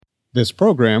This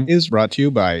program is brought to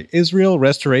you by Israel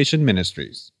Restoration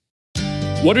Ministries.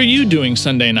 What are you doing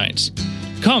Sunday nights?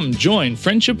 Come join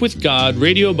Friendship with God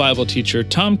radio Bible teacher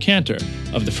Tom Cantor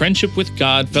of the Friendship with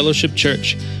God Fellowship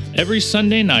Church every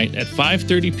Sunday night at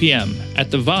 5:30 p.m. at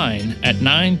The Vine at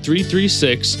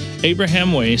 9336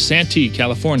 Abraham Way, Santee,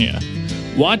 California.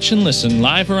 Watch and listen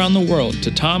live around the world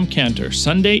to Tom Cantor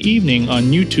Sunday evening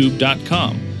on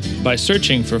YouTube.com by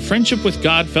searching for Friendship with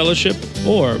God Fellowship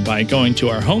or by going to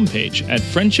our homepage at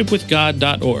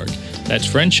friendshipwithgod.org. That's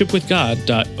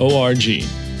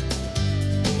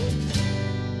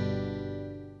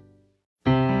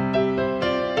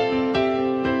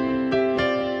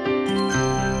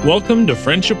Welcome to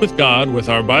Friendship with God with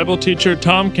our Bible teacher,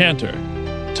 Tom Cantor.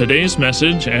 Today's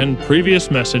message and previous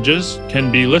messages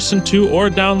can be listened to or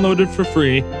downloaded for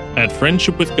free at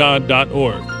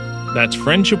friendshipwithgod.org. That's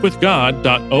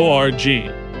friendshipwithgod.org.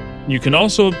 You can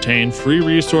also obtain free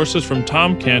resources from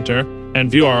Tom Cantor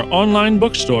and view our online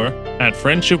bookstore at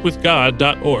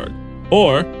friendshipwithgod.org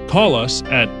or call us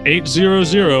at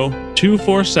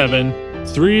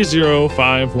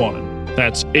 800-247-3051.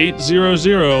 That's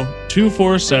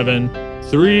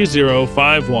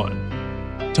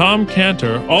 800-247-3051. Tom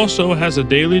Cantor also has a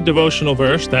daily devotional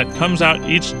verse that comes out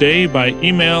each day by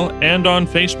email and on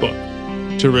Facebook.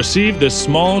 To receive this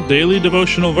small daily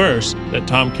devotional verse that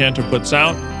Tom Cantor puts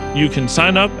out, you can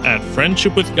sign up at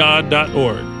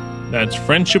friendshipwithgod.org. That's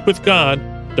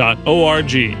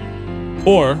friendshipwithgod.org.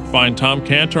 Or find Tom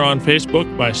Cantor on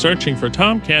Facebook by searching for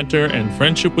Tom Cantor and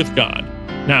Friendship with God.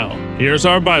 Now, here's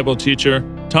our Bible teacher,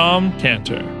 Tom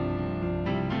Cantor.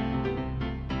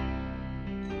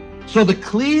 So the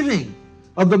cleaving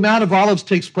of the Mount of Olives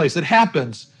takes place. It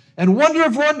happens. And wonder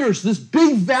of wonders, this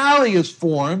big valley is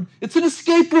formed. It's an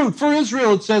escape route for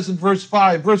Israel, it says in verse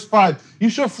 5. Verse 5, you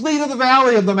shall flee to the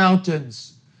valley of the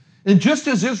mountains. And just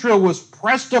as Israel was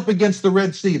pressed up against the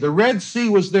Red Sea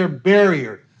was their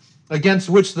barrier against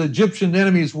which the Egyptian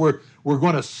enemies were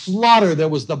going to slaughter. There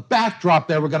was the backdrop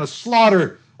there. We're going to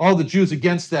slaughter all the Jews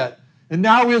against that. And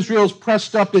now Israel's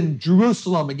pressed up in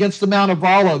Jerusalem against the Mount of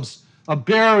Olives. A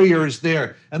barrier is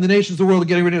there, and the nations of the world are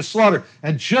getting ready to slaughter.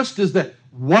 And just as that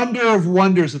wonder of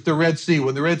wonders at the Red Sea,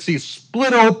 when the Red Sea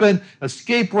split open,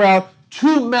 escape route,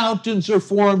 two mountains are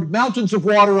formed, mountains of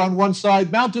water on one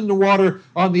side, mountain of water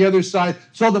on the other side.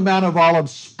 So the Mount of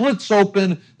Olives splits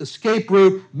open, escape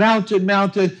route,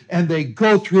 mountain, and they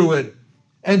go through it.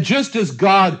 And just as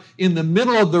God, in the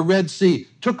middle of the Red Sea,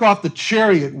 took off the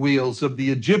chariot wheels of the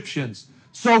Egyptians,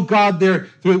 so God there,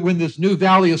 when this new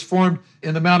valley is formed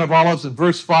in the Mount of Olives, in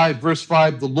verse 5,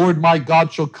 the Lord my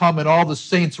God shall come and all the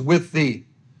saints with thee.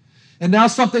 And now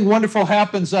something wonderful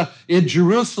happens in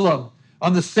Jerusalem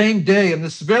on the same day, and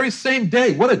this very same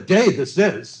day. What a day this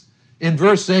is. In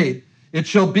verse 8, it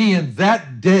shall be in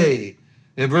that day,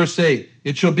 in verse 8,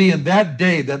 it shall be in that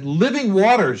day that living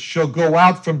waters shall go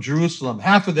out from Jerusalem,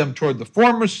 half of them toward the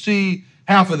former sea,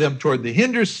 half of them toward the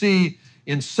hinder sea.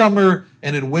 In summer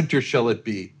and in winter shall it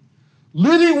be.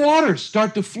 Living waters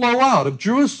start to flow out of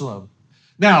Jerusalem.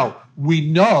 Now, we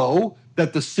know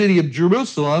that the city of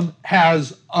Jerusalem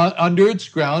has under its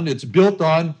ground, it's built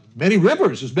on many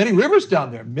rivers. There's many rivers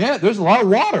down there. Man, there's a lot of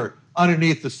water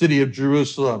underneath the city of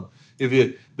Jerusalem.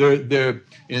 In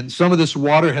some of this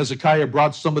water, Hezekiah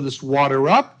brought some of this water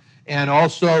up, and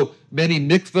also many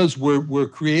mikvahs were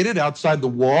created outside the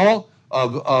wall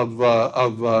of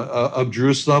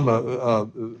Jerusalem,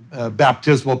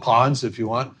 baptismal ponds, if you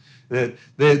want. They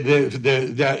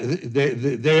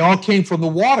all came from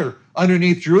the water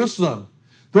underneath Jerusalem.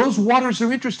 Those waters are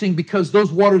interesting because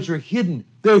those waters are hidden.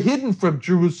 They're hidden from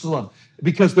Jerusalem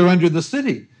because they're under the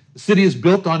city. The city is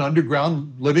built on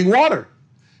underground living water.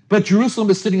 But Jerusalem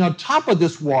is sitting on top of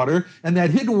this water, and that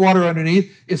hidden water underneath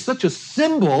is such a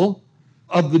symbol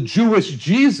of the Jewish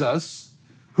Jesus,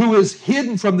 who is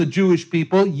hidden from the Jewish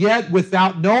people, yet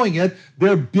without knowing it,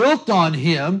 they're built on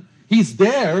him. He's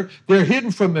there. They're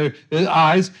hidden from their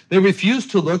eyes. They refuse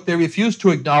to look. They refuse to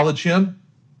acknowledge him.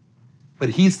 But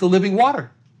he's the living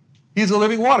water. He's the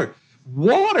living water.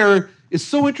 Water is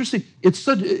so interesting. It's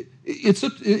the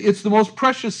most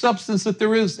precious substance that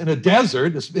there is in a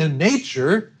desert, in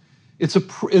nature.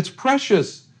 It's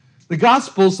precious. The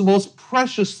gospel is the most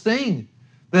precious thing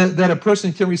that a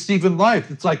person can receive in life.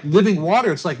 It's like living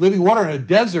water. It's like living water in a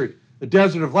desert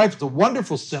of life. It's a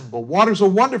wonderful symbol. Water's a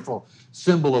wonderful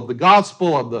symbol of the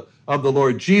gospel, of the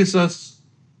Lord Jesus.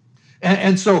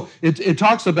 And so it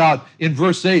talks about, in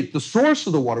verse 8, the source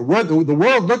of the water. Where the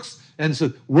world looks and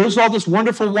says, where's all this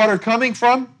wonderful water coming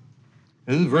from?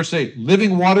 And in verse 8,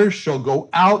 living waters shall go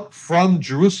out from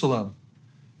Jerusalem.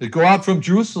 They go out from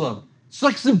Jerusalem. It's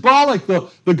like symbolic.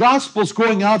 The gospel's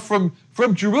going out from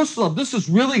Jerusalem. This is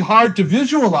really hard to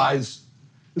visualize.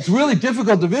 It's really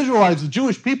difficult to visualize the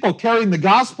Jewish people carrying the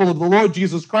gospel of the Lord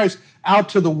Jesus Christ out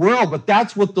to the world. But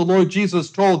that's what the Lord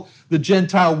Jesus told the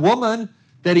Gentile woman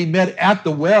that he met at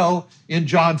the well in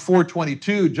John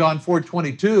 4:22. John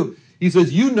 4:22. He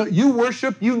says, you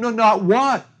worship, you know not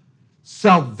what?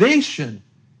 Salvation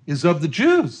is of the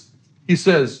Jews. He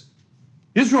says,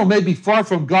 Israel may be far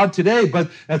from God today,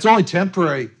 but that's only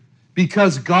temporary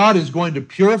because God is going to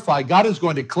purify, God is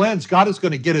going to cleanse, God is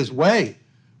going to get his way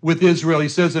with Israel. He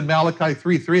says in Malachi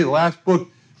 3:3, the last book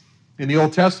in the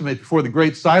Old Testament before the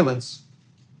great silence,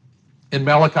 in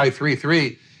Malachi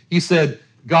 3:3, he said,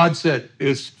 God said,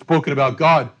 is spoken about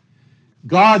God,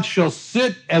 God shall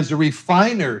sit as a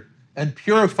refiner and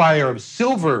purifier of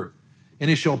silver, and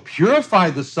he shall purify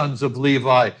the sons of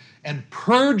Levi and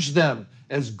purge them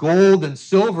as gold and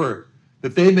silver,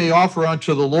 that they may offer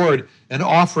unto the Lord an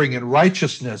offering in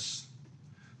righteousness.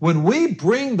 When we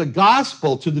bring the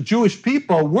gospel to the Jewish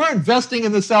people, we're investing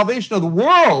in the salvation of the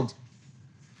world.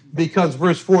 Because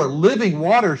verse 4, living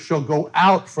water shall go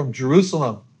out from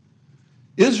Jerusalem.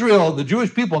 Israel, the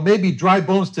Jewish people, may be dry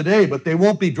bones today, but they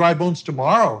won't be dry bones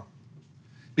tomorrow.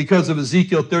 Because of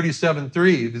Ezekiel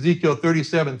 37:3. Ezekiel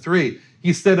 37:3.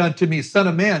 He said unto me, Son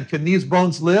of man, can these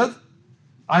bones live?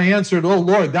 I answered, O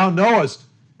Lord, thou knowest.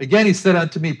 Again he said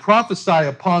unto me, prophesy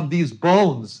upon these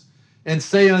bones, and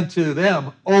say unto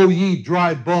them, O ye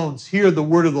dry bones, hear the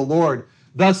word of the Lord.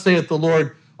 Thus saith the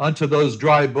Lord unto those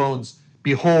dry bones,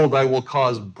 behold, I will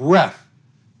cause breath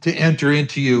to enter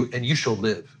into you, and you shall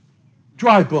live.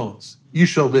 Dry bones, you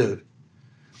shall live.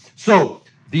 So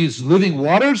these living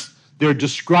waters, they're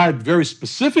described very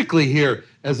specifically here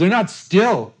as they're not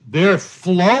still, they're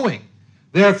flowing.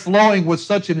 They're flowing with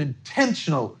such an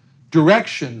intentional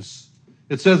directions.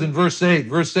 It says in verse 8,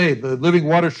 the living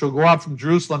water shall go out from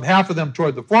Jerusalem, half of them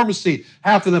toward the former sea,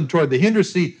 half of them toward the hinder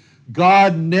sea.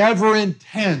 God never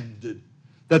intended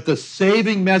that the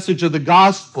saving message of the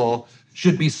gospel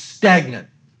should be stagnant,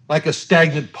 like a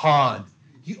stagnant pond.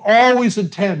 He always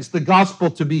intends the gospel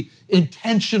to be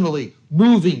intentionally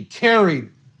moving, carried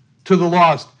to the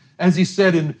lost. As he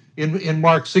said in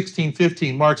Mark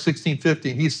 16:15, Mark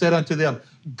 16:15, he said unto them,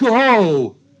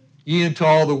 go ye into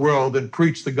all the world and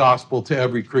preach the gospel to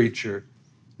every creature.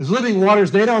 These living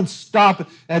waters, they don't stop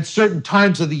at certain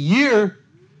times of the year.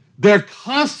 They're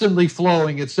constantly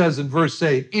flowing, it says in verse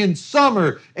 8. In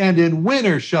summer and in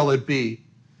winter shall it be.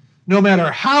 No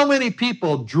matter how many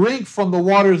people drink from the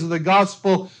waters of the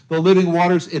gospel, the living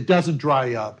waters, it doesn't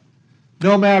dry up.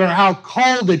 No matter how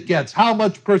cold it gets, how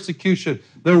much persecution,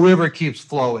 the river keeps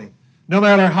flowing. No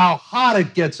matter how hot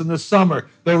it gets in the summer,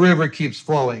 the river keeps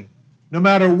flowing. No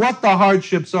matter what the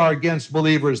hardships are against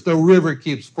believers, the river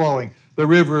keeps flowing, the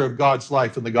river of God's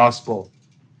life in the gospel.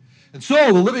 And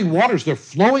so the living waters, they're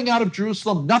flowing out of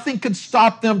Jerusalem. Nothing can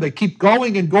stop them. They keep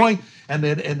going and going, and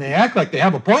they act like they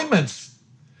have appointments.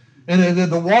 And then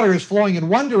the water is flowing in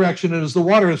one direction, and as the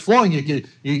water is flowing,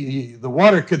 the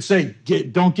water could say,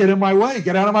 don't get in my way,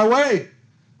 get out of my way.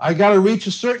 I got to reach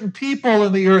a certain people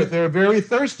in the earth. They're very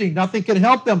thirsty. Nothing can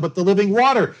help them but the living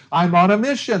water. I'm on a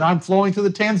mission. I'm flowing to the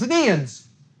Tanzanians.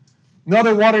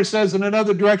 Another water says in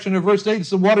another direction in verse 8,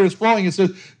 the water is flowing. It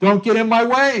says, don't get in my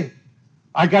way.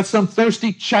 I got some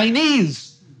thirsty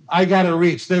Chinese I got to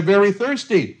reach. They're very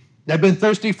thirsty. They've been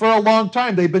thirsty for a long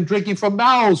time. They've been drinking from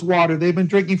Mao's water. They've been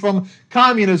drinking from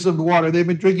communism water. They've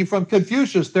been drinking from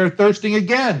Confucius. They're thirsting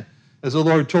again, as the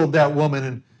Lord told that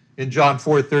woman in John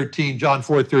 4:13. John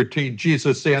 4:13,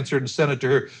 Jesus answered and said unto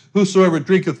her, whosoever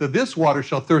drinketh of this water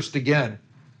shall thirst again.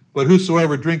 But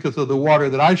whosoever drinketh of the water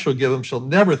that I shall give him shall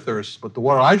never thirst. But the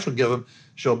water I shall give him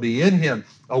shall be in him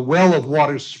a well of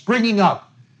water springing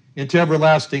up into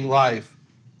everlasting life.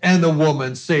 And the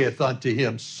woman saith unto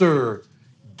him, Sir,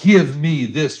 give me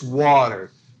this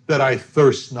water that I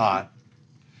thirst not.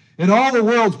 And all the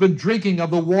world's been drinking of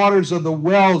the waters of the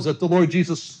wells that the Lord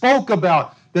Jesus spoke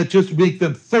about that just make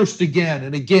them thirst again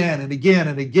and again and again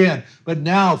and again. But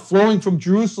now flowing from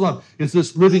Jerusalem is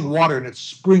this living water, and it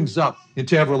springs up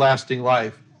into everlasting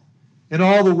life. And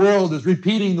all the world is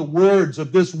repeating the words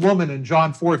of this woman in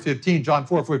John 4:15. John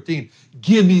 4:15,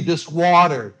 give me this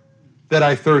water that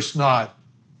I thirst not.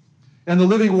 And the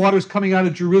living water is coming out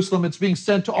of Jerusalem. It's being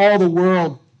sent to all the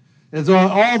world. It's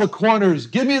on all the corners.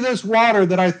 Give me this water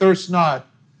that I thirst not.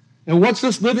 And what's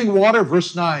this living water?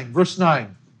 Verse 9. Verse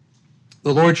 9.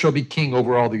 The Lord shall be king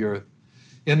over all the earth.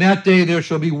 In that day there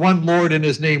shall be one Lord, and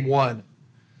his name one.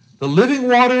 The living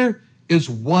water is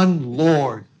one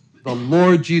Lord, the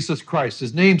Lord Jesus Christ.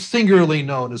 His name singularly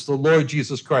known as the Lord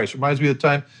Jesus Christ. Reminds me of the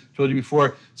time I told you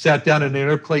before, sat down in an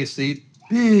airplane seat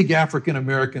big African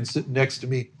American sitting next to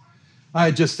me. I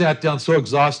had just sat down so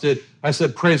exhausted. I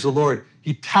said, praise the Lord.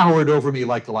 He towered over me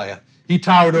like Goliath. He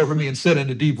towered over me and said in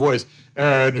a deep voice,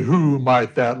 and who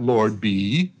might that Lord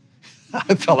be?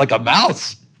 I felt like a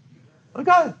mouse. Oh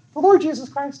God, the Lord Jesus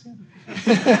Christ.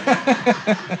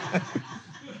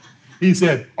 He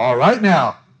said, all right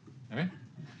now. All right?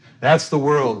 That's the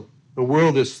world. The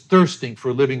world is thirsting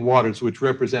for living waters, which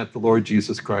represent the Lord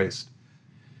Jesus Christ.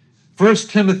 1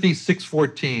 Timothy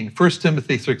 6:14. 1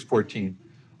 Timothy 6:14.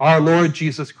 Our Lord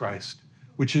Jesus Christ,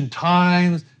 which in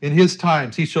his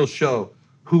times he shall show,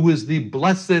 who is the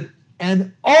blessed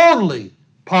and only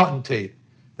potentate,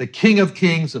 the King of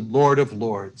kings and Lord of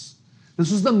lords.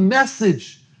 This is the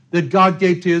message that God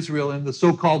gave to Israel in the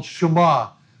so-called Shema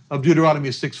of Deuteronomy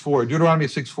 6:4. Deuteronomy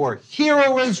 6:4. Hear,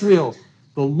 O Israel,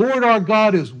 the Lord our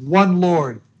God is one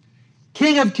Lord,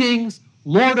 King of kings,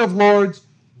 Lord of lords,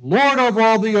 Lord of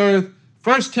all the earth.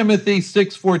 1 Timothy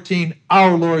 6:14,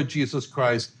 our Lord Jesus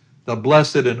Christ, the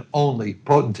blessed and only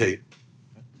potentate.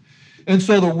 And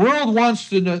so the world wants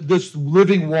this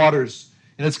living waters,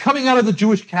 and it's coming out of the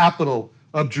Jewish capital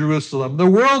of Jerusalem. The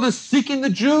world is seeking the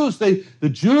Jews.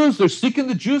 They're seeking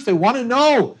the Jews. They want to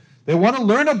know. They want to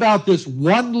learn about this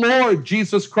one Lord,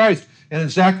 Jesus Christ. And in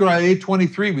Zechariah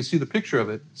 8:23, we see the picture of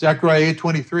it. Zechariah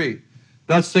 8:23.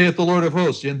 Thus saith the Lord of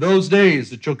hosts, in those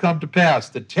days it shall come to pass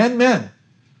that 10 men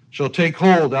shall take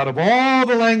hold out of all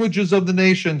the languages of the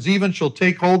nations, even shall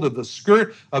take hold of the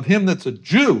skirt of him that's a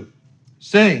Jew,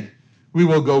 saying, we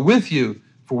will go with you,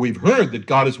 for we've heard that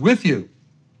God is with you.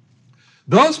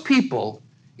 Those people,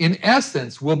 in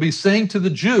essence, will be saying to the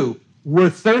Jew, we're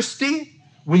thirsty,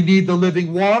 we need the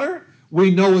living water, we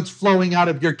know it's flowing out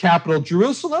of your capital,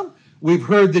 Jerusalem, we've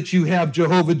heard that you have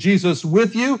Jehovah Jesus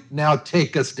with you, now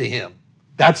take us to him.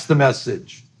 That's the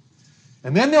message.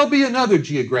 And then there'll be another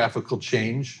geographical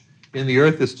change in the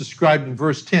earth that's described in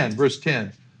verse 10. Verse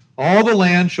 10, all the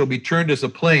land shall be turned as a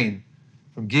plain,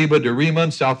 from Geba to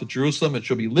Rimmon, south of Jerusalem. It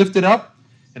shall be lifted up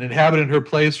and inhabited in her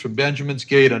place from Benjamin's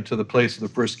gate unto the place of the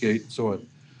first gate, and so on.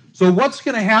 So what's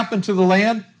going to happen to the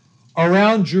land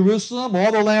around Jerusalem?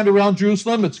 All the land around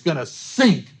Jerusalem, it's going to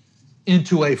sink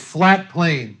into a flat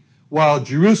plain while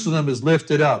Jerusalem is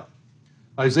lifted up.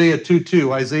 Isaiah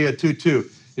 2:2, Isaiah 2:2.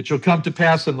 It shall come to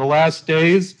pass in the last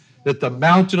days that the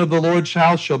mountain of the Lord's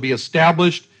house shall be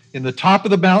established in the top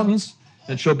of the mountains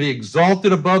and shall be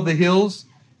exalted above the hills,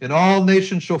 and all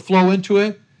nations shall flow into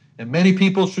it. And many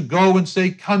people shall go and say,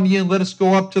 come ye and let us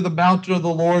go up to the mountain of the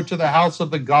Lord, to the house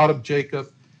of the God of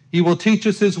Jacob. He will teach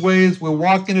us his ways, we'll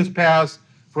walk in his paths,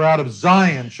 for out of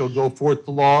Zion shall go forth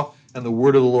the law and the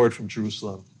word of the Lord from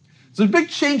Jerusalem. There's a big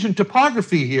change in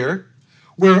topography here,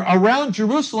 where around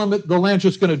Jerusalem, the land's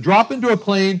just going to drop into a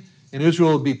plain, and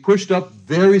Israel will be pushed up,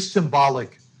 very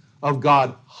symbolic of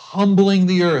God humbling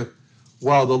the earth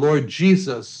while the Lord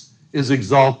Jesus is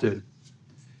exalted.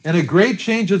 And a great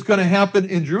change is going to happen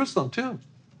in Jerusalem too.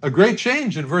 A great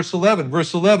change in verse 11.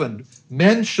 Verse 11,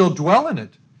 men shall dwell in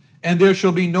it, and there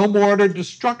shall be no more utter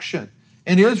destruction,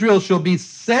 and Israel shall be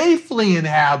safely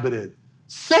inhabited.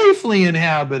 Safely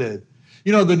inhabited.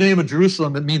 You know, the name of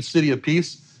Jerusalem, it means city of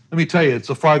peace. Let me tell you, it's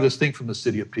the farthest thing from the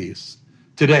city of peace.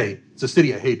 Today, it's a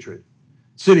city of hatred.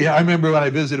 I remember when I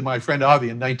visited my friend Avi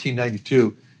in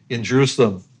 1992 in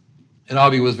Jerusalem, and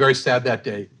Avi was very sad that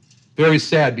day. Very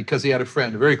sad because he had a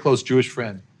friend, a very close Jewish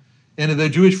friend. And the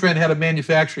Jewish friend had a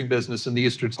manufacturing business in the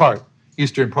eastern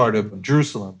part of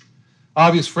Jerusalem.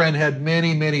 Avi's friend had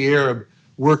many, many Arab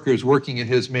workers working in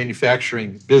his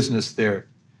manufacturing business there.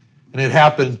 And it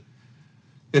happened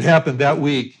that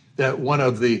week that one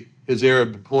of his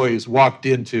Arab employees walked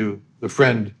into the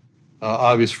friend,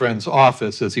 Avi's friend's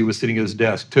office as he was sitting at his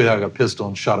desk, took out a pistol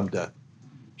and shot him dead.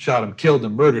 Shot him, killed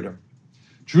him, murdered him.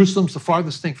 Jerusalem's the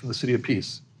farthest thing from the city of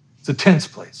peace. It's a tense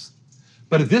place.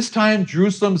 But at this time,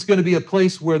 Jerusalem is going to be a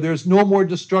place where there's no more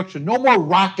destruction, no more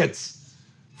rockets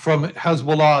from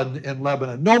Hezbollah and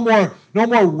Lebanon, no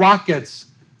more rockets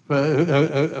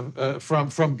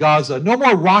from Gaza, no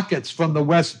more rockets from the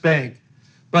West Bank.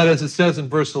 But as it says in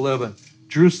verse 11,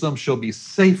 Jerusalem shall be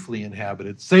safely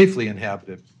inhabited, safely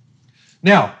inhabited.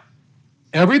 Now,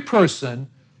 every person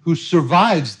who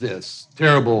survives this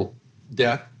terrible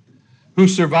death, who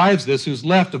survives this, who's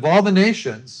left of all the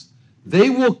nations,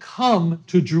 they will come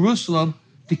to Jerusalem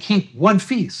to keep one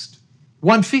feast.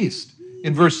 One feast.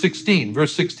 In verse 16,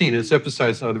 it's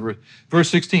emphasized in other verse. Verse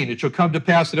 16, it shall come to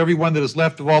pass that every one that is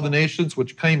left of all the nations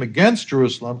which came against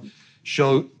Jerusalem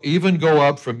shall even go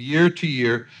up from year to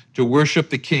year to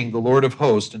worship the King, the Lord of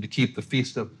hosts, and to keep the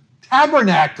Feast of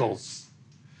Tabernacles.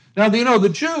 Now, the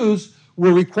Jews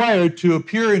were required to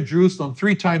appear in Jerusalem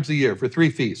 3 times a year for 3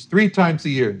 feasts, 3 times a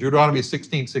year, Deuteronomy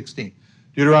 16:16.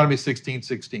 Deuteronomy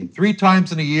 16:16. 3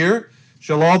 times in a year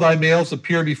shall all thy males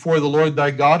appear before the Lord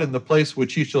thy God in the place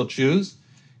which he shall choose,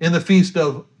 in the feast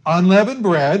of unleavened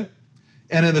bread,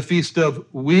 and in the feast of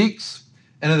weeks,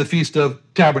 and in the feast of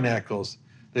tabernacles.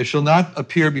 They shall not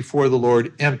appear before the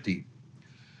Lord empty.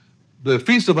 The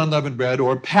feast of unleavened bread,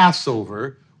 or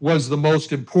Passover, was the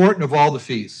most important of all the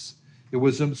feasts. It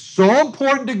was so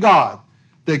important to God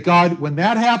that God, when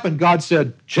that happened, God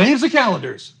said, change the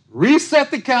calendars, reset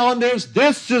the calendars.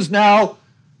 This is now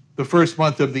the first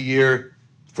month of the year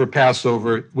for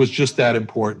Passover. It was just that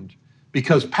important,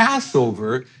 because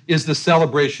Passover is the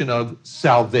celebration of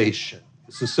salvation.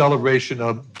 It's the celebration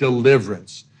of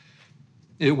deliverance.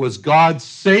 It was God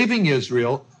saving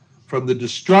Israel from the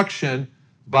destruction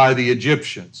by the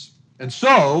Egyptians. And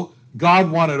so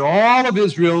God wanted all of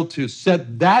Israel to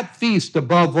set that feast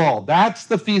above all. That's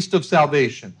the feast of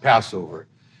salvation, Passover.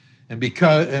 And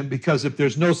because if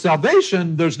there's no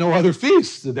salvation, there's no other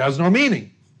feast. It has no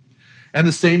meaning. And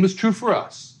the same is true for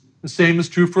us. The same is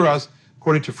true for us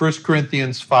according to 1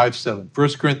 Corinthians 5:7. 1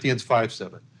 Corinthians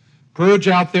 5:7. Purge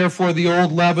out therefore the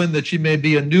old leaven, that ye may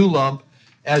be a new lump,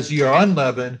 as ye are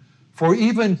unleavened. For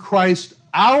even Christ,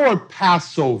 our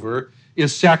Passover,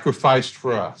 is sacrificed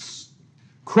for us.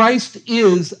 Christ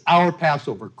is our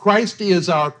Passover. Christ is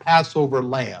our Passover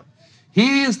lamb.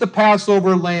 He is the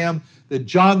Passover lamb that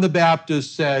John the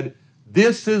Baptist said,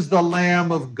 this is the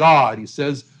Lamb of God. He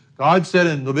says, God said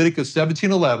in Leviticus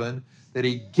 17:11 that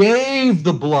he gave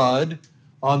the blood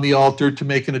on the altar to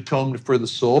make an atonement for the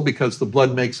soul, because the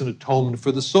blood makes an atonement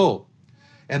for the soul.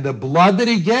 And the blood that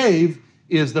he gave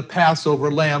is the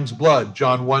Passover lamb's blood,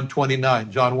 John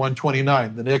 1:29. John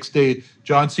 1:29. The next day,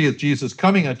 John seeth Jesus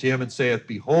coming unto him and saith,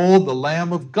 behold, the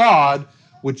Lamb of God,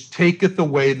 which taketh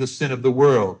away the sin of the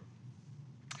world.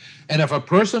 And if a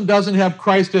person doesn't have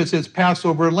Christ as his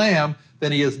Passover lamb,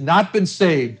 then he has not been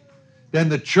saved. Then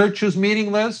the church is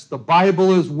meaningless, the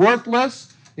Bible is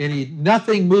worthless, and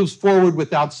nothing moves forward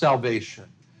without salvation.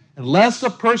 Unless a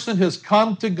person has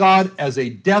come to God as a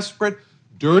desperate,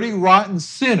 dirty, rotten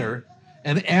sinner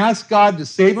and asked God to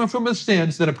save him from his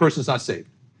sins, then a person's not saved.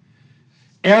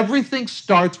 Everything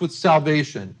starts with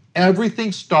salvation.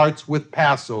 Everything starts with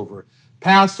Passover.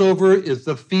 Passover is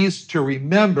the feast to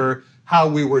remember how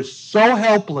we were so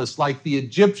helpless, like the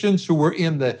Egyptians who were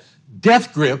in the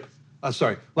death grip,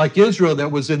 like Israel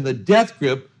that was in the death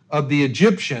grip of the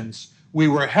Egyptians. We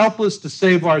were helpless to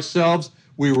save ourselves.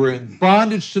 We were in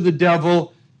bondage to the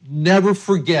devil. Never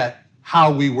forget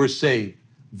how we were saved.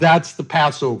 That's the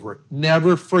Passover.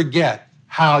 Never forget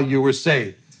how you were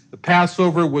saved. The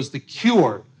Passover was the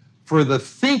cure for the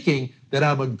thinking that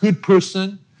I'm a good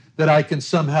person, that I can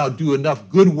somehow do enough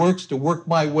good works to work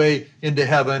my way into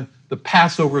heaven. The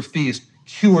Passover feast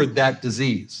cured that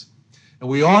disease. And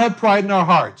we all have pride in our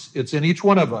hearts. It's in each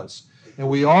one of us. And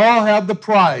we all have the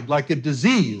pride, like a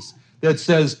disease, that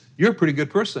says, you're a pretty good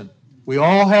person. We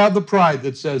all have the pride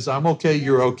that says, I'm okay,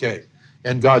 you're okay.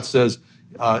 And God says,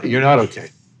 you're not okay.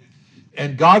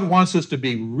 And God wants us to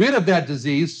be rid of that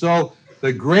disease. So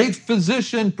the great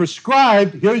physician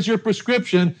prescribed, here's your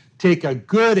prescription, take a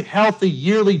good, healthy,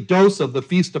 yearly dose of the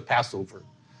Feast of Passover.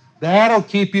 That'll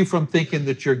keep you from thinking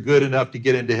that you're good enough to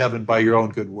get into heaven by your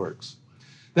own good works.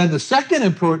 Then the second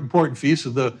important feast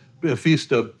is the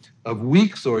Feast of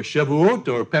Weeks, or Shavuot,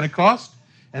 or Pentecost.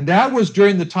 And that was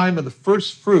during the time of the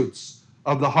first fruits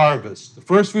of the harvest. The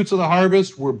first fruits of the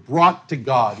harvest were brought to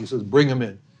God. He says, bring them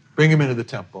in. Bring them into the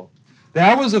temple.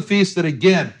 That was a feast that,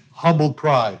 again, humbled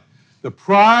pride. The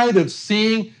pride of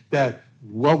seeing that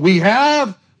what we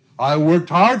have, I worked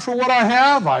hard for what I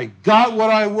have. I got what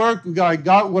I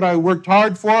worked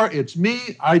hard for. It's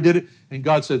me. I did it. And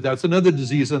God said, that's another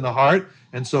disease in the heart.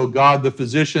 And so God, the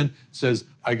physician, says,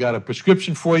 I got a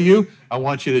prescription for you. I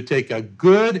want you to take a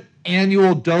good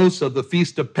annual dose of the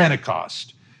Feast of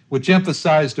Pentecost, which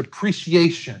emphasized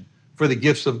appreciation for the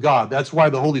gifts of God. That's why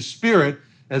the Holy Spirit,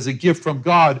 as a gift from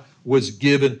God, was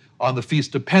given on the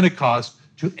Feast of Pentecost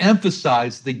to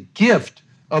emphasize the gift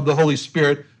of the Holy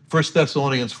Spirit. 1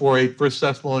 Thessalonians 4:8, 1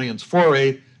 Thessalonians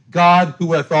 4:8, God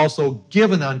who hath also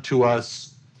given unto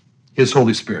us his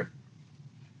Holy Spirit.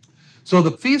 So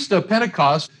the Feast of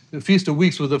Pentecost, the Feast of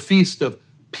Weeks, was a feast of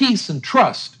peace and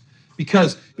trust,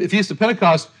 because the Feast of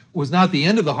Pentecost was not the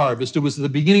end of the harvest, it was the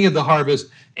beginning of the harvest.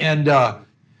 And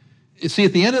you see,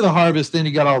 at the end of the harvest, then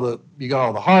you got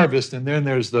all the harvest, and then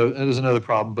there's another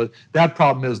problem. But that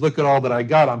problem is, look at all that I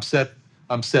got, I'm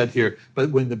set here.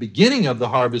 But when the beginning of the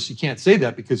harvest, you can't say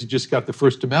that, because you just got the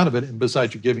first amount of it, and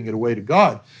besides, you're giving it away to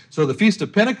God. So the Feast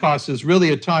of Pentecost is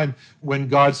really a time when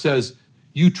God says,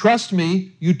 you trust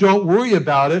me, you don't worry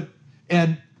about it,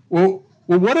 and well,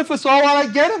 well, what if it's all I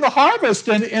get in the harvest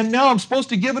and now I'm supposed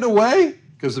to give it away?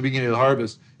 Because the beginning of the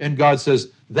harvest. And God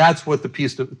says, that's what the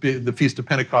Feast of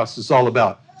Pentecost is all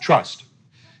about, trust.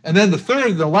 And then the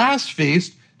third, the last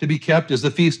feast to be kept is the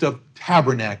Feast of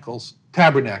Tabernacles.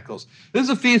 Tabernacles. This is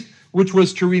a feast which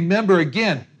was to remember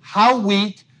again how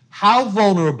weak, how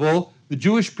vulnerable the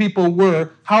Jewish people were,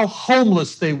 how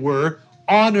homeless they were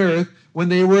on earth when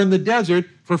they were in the desert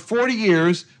for 40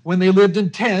 years, when they lived in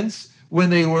tents, when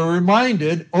they were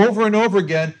reminded over and over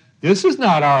again, this is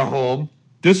not our home.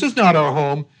 This is not our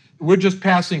home. We're just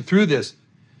passing through this.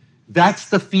 That's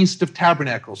the Feast of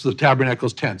Tabernacles, the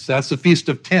Tabernacles tents. That's the Feast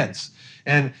of Tents.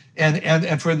 And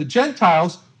for the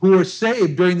Gentiles who were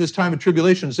saved during this time of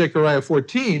tribulation, Zechariah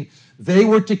 14, they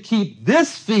were to keep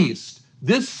this feast,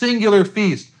 this singular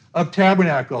feast of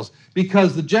Tabernacles,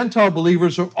 because the Gentile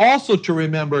believers are also to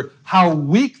remember how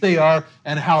weak they are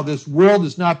and how this world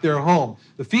is not their home.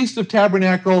 The Feast of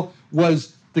Tabernacle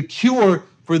was the cure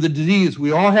for the disease.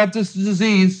 We all have this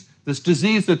disease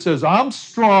that says, I'm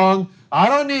strong, I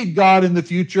don't need God in the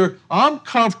future, I'm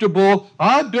comfortable,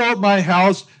 I built my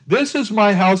house, this is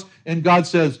my house. And God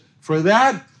says, for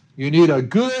that, you need a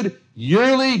good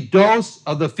yearly dose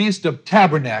of the Feast of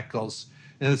Tabernacles.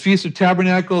 And the Feast of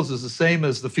Tabernacles is the same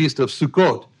as the Feast of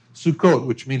Sukkot,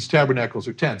 which means tabernacles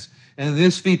or tents. And in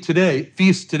this feast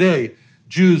today,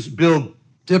 Jews build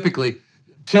typically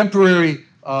temporary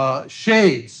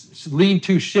shades,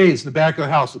 lean-to shades in the back of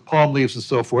the house with palm leaves and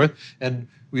so forth. And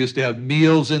we used to have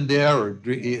meals in there or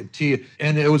tea.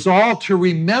 And it was all to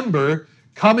remember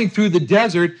coming through the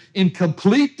desert in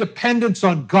complete dependence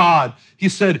on God.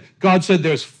 God said,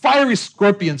 there's fiery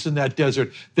scorpions in that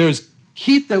desert. There's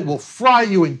heat that will fry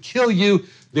you and kill you.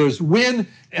 There's wind,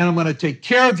 and I'm going to take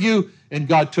care of you. And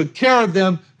God took care of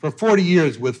them for 40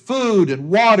 years with food and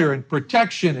water and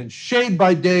protection and shade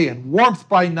by day and warmth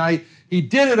by night. He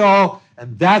did it all,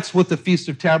 and that's what the Feast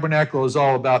of Tabernacle is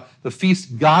all about. The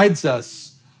feast guides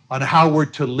us on how we're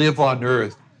to live on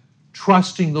earth,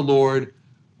 trusting the Lord,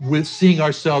 with seeing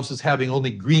ourselves as having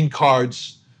only green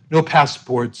cards, no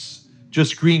passports,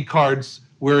 just green cards.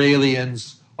 We're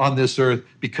aliens on this earth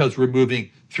because we're moving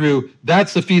through.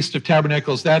 That's the Feast of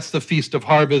Tabernacles. That's the Feast of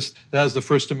Harvest. That is the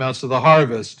first amounts of the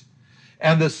harvest.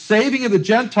 And the saving of the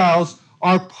Gentiles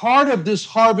are part of this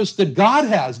harvest that God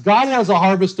has. God has a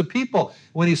harvest of people.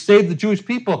 When he saved the Jewish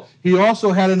people, he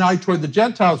also had an eye toward the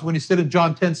Gentiles when he said in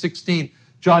John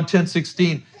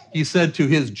 10:16, he said to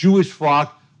his Jewish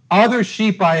flock, other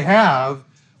sheep I have,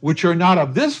 which are not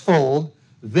of this fold,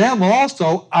 them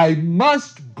also I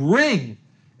must bring,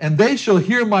 and they shall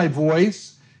hear my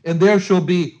voice, and there shall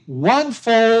be one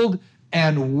fold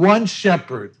and one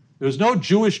shepherd. There's no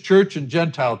Jewish church and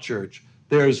Gentile church.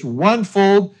 There's one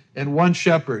fold and one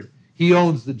shepherd. He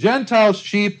owns the Gentile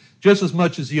sheep just as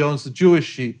much as he owns the Jewish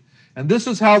sheep. And this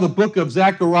is how the book of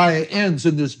Zechariah ends,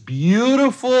 in this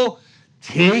beautiful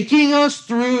taking us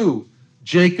through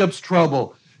Jacob's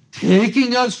trouble,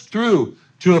 taking us through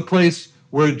to a place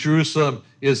where Jerusalem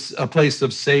is a place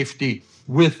of safety,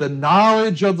 with the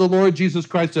knowledge of the Lord Jesus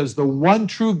Christ as the one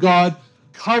true God,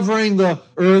 covering the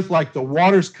earth like the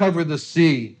waters cover the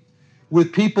sea,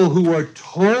 with people who are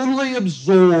totally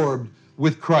absorbed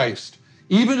with Christ,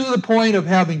 even to the point of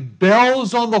having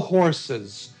bells on the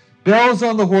horses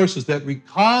that we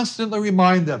constantly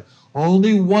remind them,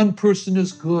 only one person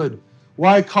is good.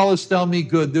 Why callest thou me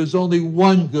good? There's only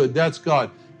one good, that's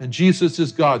God. And Jesus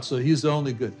is God, so he's the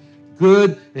only good.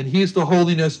 Good, and he's the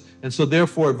holiness. And so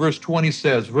therefore, verse 20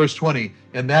 says,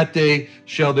 and that day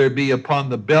shall there be upon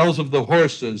the bells of the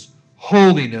horses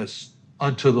holiness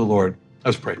unto the Lord.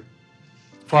 Let's pray.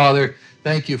 Father,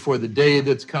 thank you for the day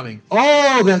that's coming.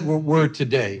 All that we're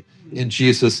today. In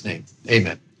Jesus' name,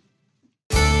 amen.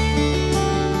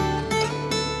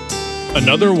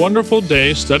 Another wonderful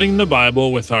day studying the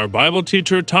Bible with our Bible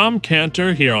teacher, Tom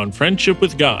Cantor, here on Friendship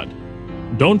with God.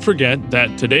 Don't forget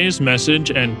that today's message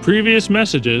and previous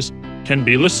messages can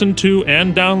be listened to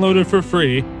and downloaded for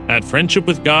free at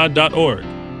friendshipwithgod.org.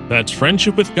 That's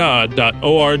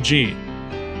friendshipwithgod.org.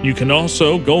 You can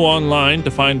also go online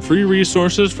to find free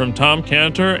resources from Tom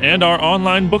Cantor and our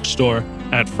online bookstore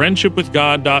at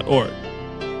friendshipwithgod.org.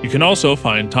 You can also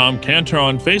find Tom Cantor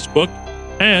on Facebook,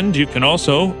 and you can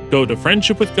also go to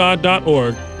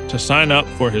friendshipwithgod.org to sign up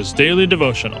for his daily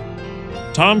devotional.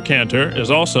 Tom Cantor is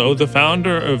also the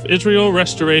founder of Israel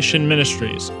Restoration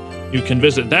Ministries. You can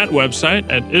visit that website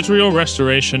at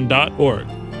israelrestoration.org.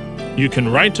 You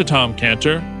can write to Tom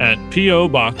Cantor at P.O.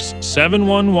 Box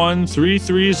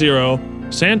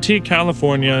 711330, Santee,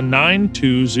 California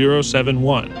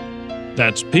 92071.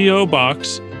 That's P.O.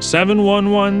 Box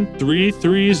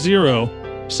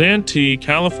 711330, Santee,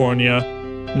 California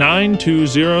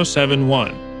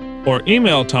 92071 or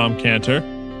email Tom Cantor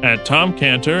at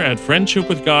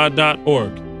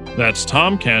tomcantor@friendshipwithgod.org. That's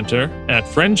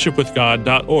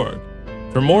tomcantor@friendshipwithgod.org.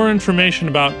 For more information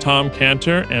about Tom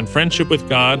Cantor and Friendship with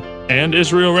God and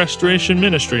Israel Restoration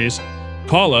Ministries,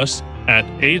 call us at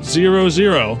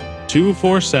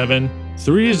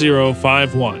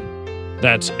 800-247-3051.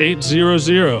 That's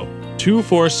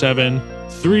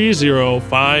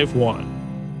 800-247-3051.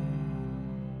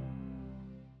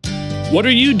 What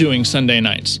are you doing Sunday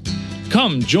nights?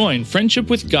 Come join Friendship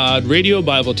with God radio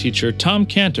Bible teacher Tom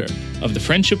Cantor of the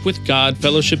Friendship with God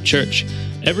Fellowship Church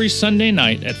every Sunday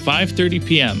night at 5:30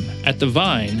 p.m. at The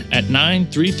Vine at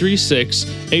 9336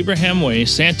 Abraham Way,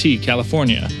 Santee,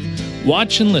 California.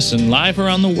 Watch and listen live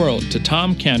around the world to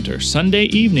Tom Cantor Sunday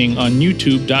evening on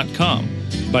YouTube.com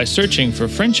by searching for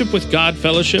Friendship with God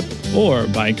Fellowship or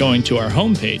by going to our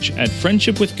homepage at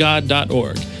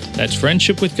friendshipwithgod.org. That's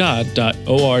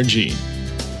friendshipwithgod.org.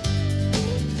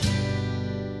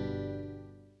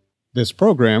 This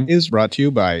program is brought to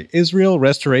you by Israel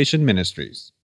Restoration Ministries.